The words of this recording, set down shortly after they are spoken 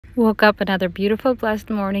Woke up another beautiful blessed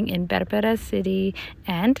morning in Berbera city,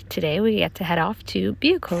 and today we get to head off to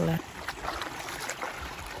Biyo Kulule.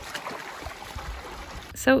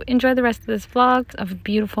 So enjoy the rest of this vlog of a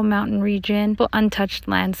beautiful mountain region, untouched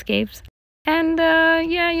landscapes. And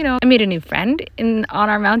yeah, you know, I made a new friend on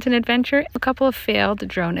our mountain adventure. A couple of failed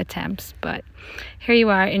drone attempts, but here you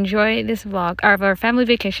are. Enjoy this vlog of our family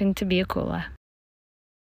vacation to Biyo Kulule.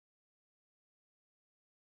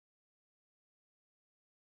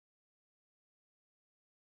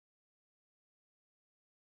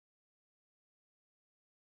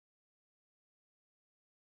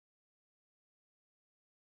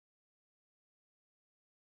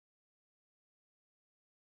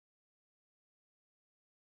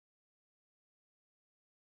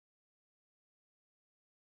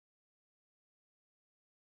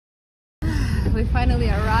 We finally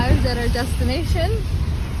arrived at our destination,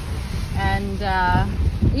 and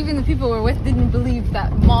even the people we're with didn't believe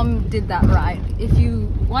that Mom did that ride. If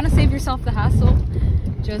you want to save yourself the hassle,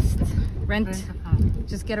 just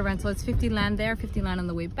just get a rental. It's 50 land there, 50 land on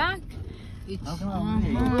the way back.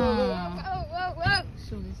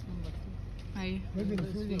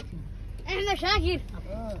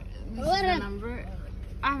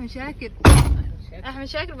 أحمد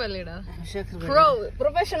شاكر بالليلة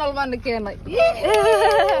بروفيشنال بان كينا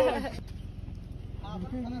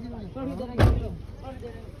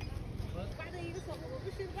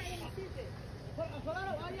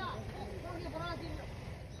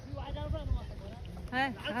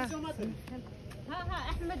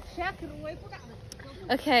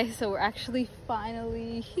Okay, so we're actually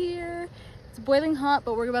finally here. It's boiling hot,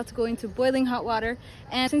 but we're about to go into boiling hot water.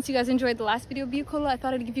 And since you guys enjoyed the last video of Biyo Kulule, I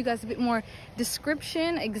thought I'd give you guys a bit more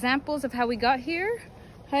description, examples of how we got here.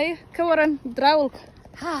 Hey, kawaran drawlk.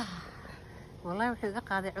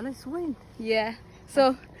 Yeah.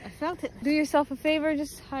 So I felt it. Do yourself a favor,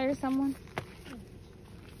 just hire someone.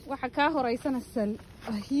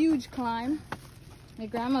 A huge climb. My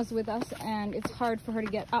grandma's with us, and it's hard for her to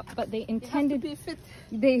get up, but they intended be fit.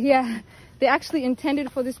 They actually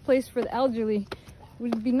intended for this place for the elderly. It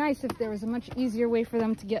would be nice if there was a much easier way for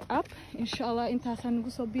them to get up. Inshallah, intasan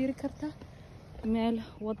guso biri karta meel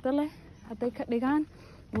wadale haday ka dhigaan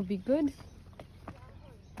would be good.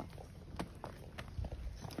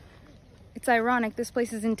 It's ironic, this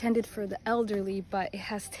place is intended for the elderly, but it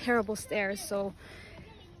has terrible stairs, so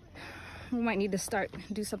we might need to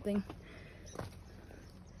do something.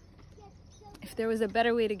 If there was a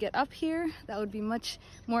better way to get up here, that would be much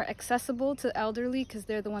more accessible to elderly, because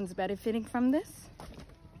they're the ones benefiting from this.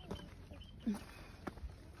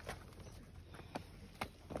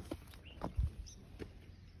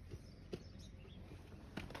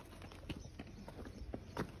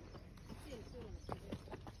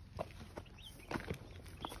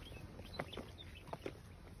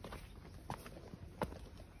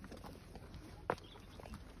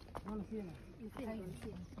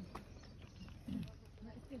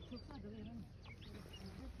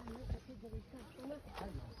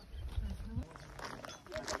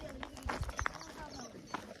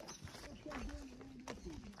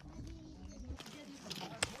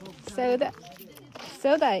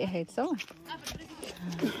 Soda I hate so.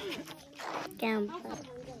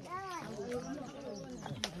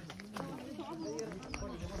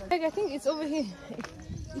 I think it's over here.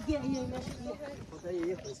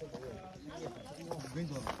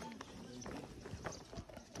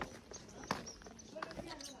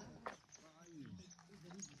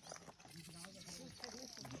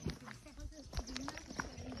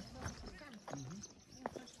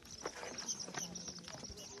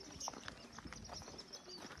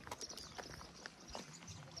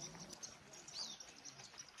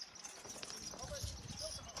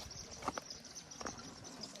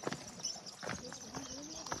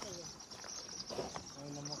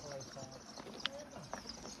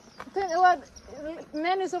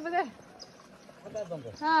 Man is over there.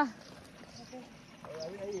 Ah.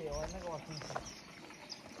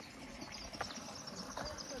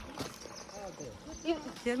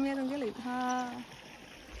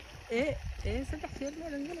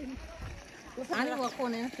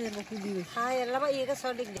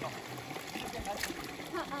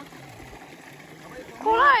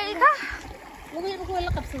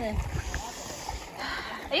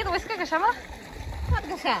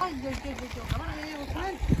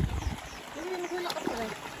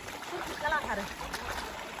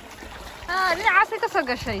 ليه عاسي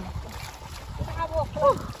كسر شيء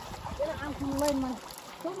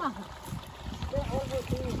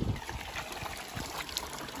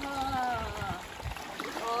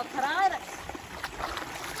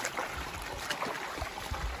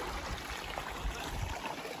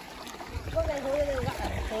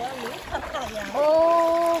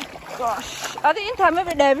Oh gosh. Adi inta ma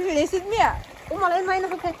bidaabilaysid miya? Uma leen ma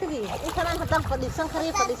inuu ka tagi. Inta aan hadaan fadhiisan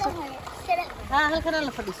kariyo fadhiisan. Ha halkan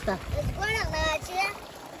la fadhiista.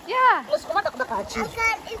 Yeah. Isku ma dhaqdhaqaaji.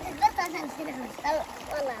 Halkan inta dadka aan sida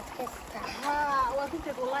wala kasta. Ha waa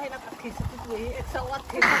kinta wallahi na qadkiisatid weeye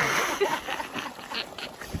etsawaadkii.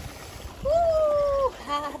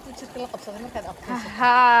 Ha hadda jirka la qabsaday markaad afkayso.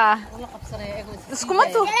 Ha. Wala qabsanay eego. Isku ma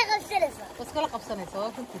tu. Iska la qabsanayso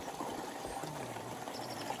waa kinta.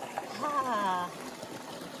 Ha.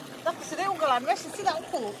 dadku sidee u galaan meesha sida u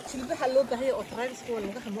kulul jilbaha loo baahay oo trains ku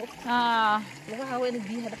laga xamo laga weyn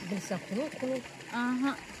biyaha dhaqdaysa kulul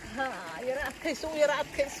yara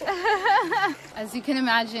adkayso As you can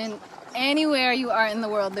imagine, anywhere you are in the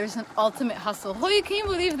world there's an ultimate hustle. Hoy, can you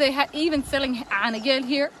believe they even selling anagel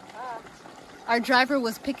here? Our driver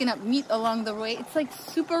was picking up meat along the way. It's like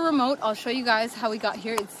super remote. I'll show you guys how we got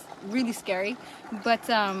here. It's really scary, but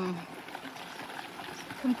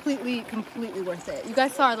completely worth it. You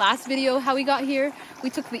guys saw our last video how we got here. We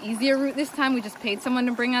took the easier route this time. We just paid someone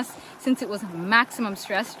to bring us since it was maximum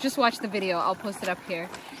stress. Just watch the video. I'll post it up here.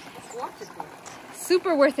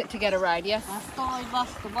 Super worth it to get a ride, yes?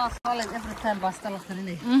 every time basta la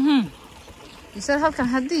karinay You said halkan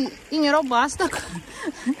hadii in yaro basta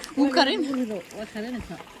u karin waa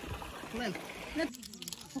karinaysa weel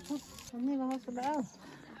sameyba hoos u dhaco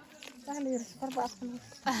saxli farba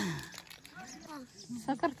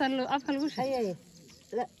sakarta loo afka lagu shaqeeyay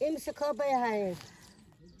la imse koob ay ahaayeen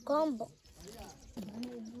combo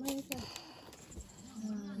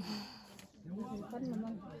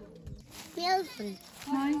Pilsen.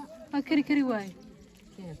 Hai, ma kari waay.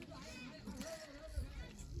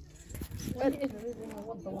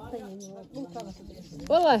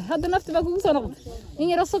 والله هذا نفسي بقول صنقت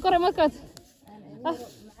إني رصق كره مكات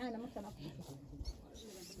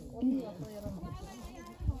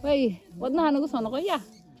وي ودنا نقول صنقة يا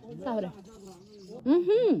سهرة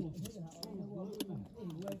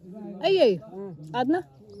أي عدنا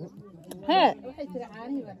ها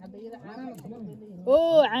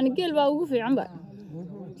أوه عن قلب وقفي عم بقى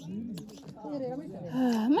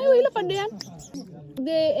ما يويل فديان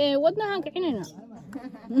دي ودنا هانك عيننا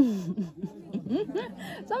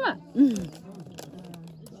سما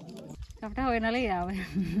كفتها وين ليا واحد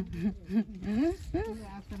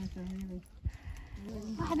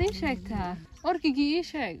ايش هيكتها اوركيجي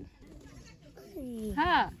ايش هيك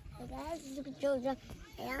ها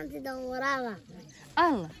أنت دورابة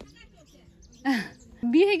الله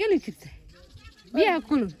بيها قالي كده بيها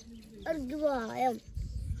كله أرجوها يوم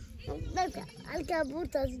halka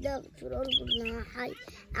buurta sida turor gurna hay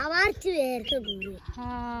abaartii heer ka guuray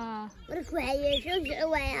markuu hay'asho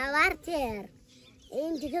way abaarteer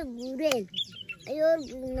inta ka guureen ayoor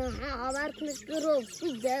gurna abaartii roob ku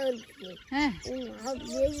daaway in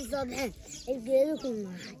habiyay sabxan geedo ku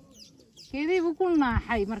nahay geedii buu ku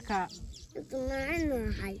nahay marka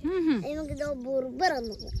nahay ay magdo buur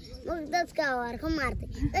barano dadka war ka maartay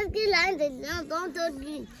dadkii laanta doonto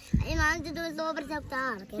diin ay maanta doo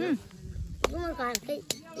bartabtaa Gumar kaarkay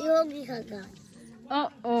yogi kaga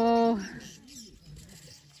oo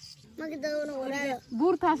magdawna walaalo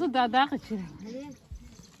buurtaas u daadaaqi jiray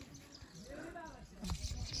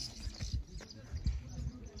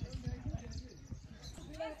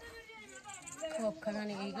koob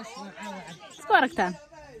kalani iga shimcaa isku aragtaan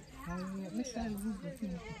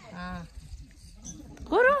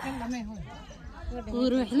قروح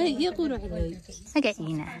لي قروح لي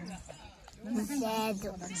هقعينا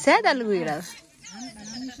سادة اللي يقول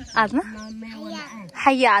عادنا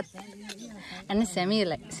حيات أنا سامية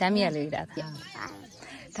اللي يقول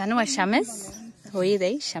تانو الشمس هو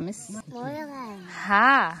يدي شمس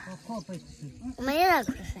ها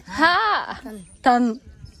ها تن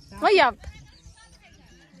ما ياب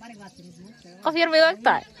قفير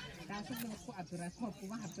بيوقتها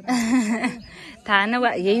تانو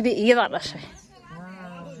يدي يضع شيء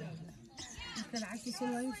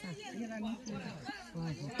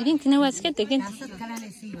إنت نواس كده كنت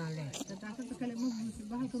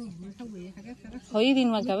هاي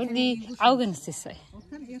دين ما قبل دي عوجن السيسي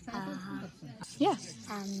يا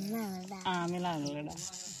عاملا لا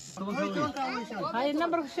هاي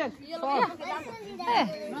النمبر كشك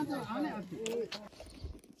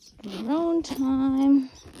round time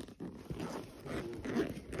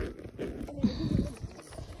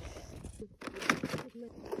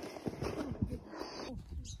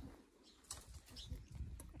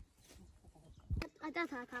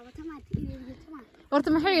horta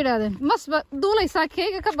maxay yiraahdeen masba duulaysaa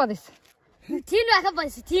keega ka badis tiina ka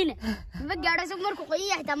badis tiina ma gaadhayso markuu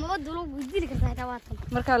qoyay xitaa ma duulo gudili kartaa xitaa waatan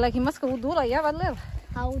marka laakiin maska uu duulayaa baad leedahay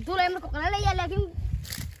ha uu duulay markuu qalalaya laakiin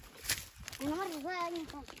أنا مرة ثانية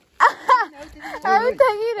أبي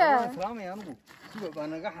تغيره سلام يا نبو شوف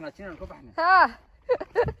أنا قاحنا تينا نكبحنا ها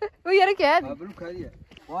ويا ركاد بلوك هذه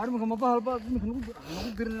وأرمك ما بها البعض منك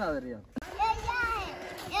نقول قرنا هذا الرياض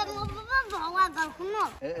يا بابا هو قال كنا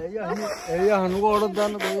إياه نقول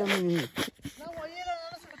ردنا ضيا مني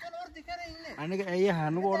أنا إياه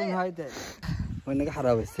نقول هاي ده وأنا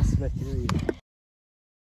قحرا بس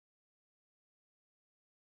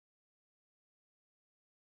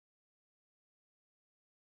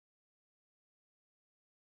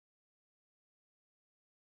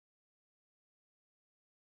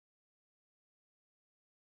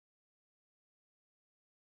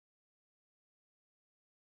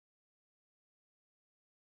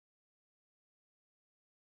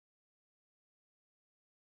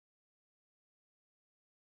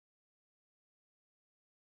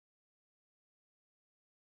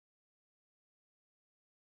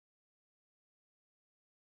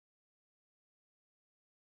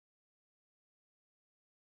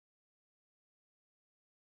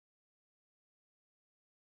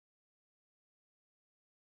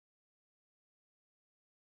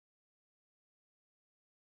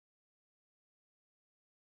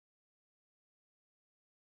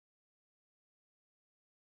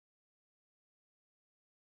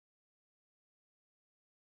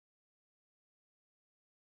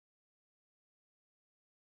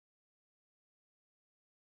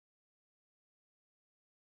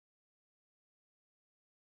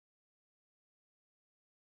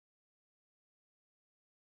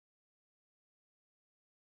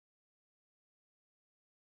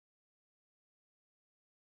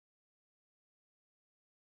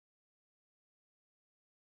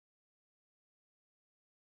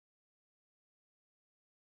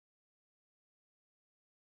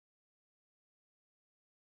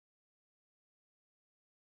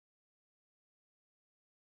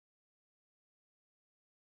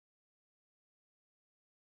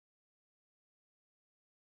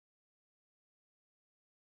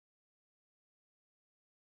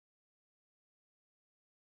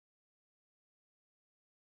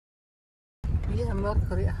biyaha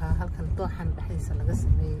Mercury ahaa halkan dooxan dhaxaysa laga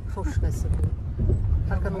sameeyay ruushka sameeyay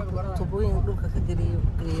halkan tubooyin dhulka ka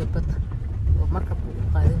geliyo badda oo markabku u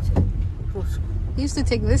qaadan jiray ruushka. He used to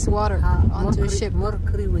take this water onto a ship.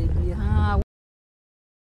 Mercury way biyaha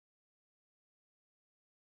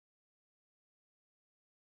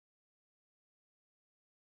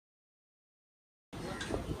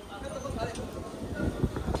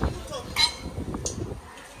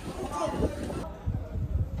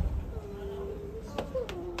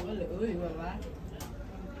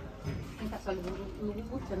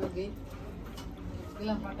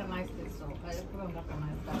Ilang recognize this, so I don't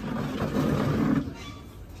recognize that.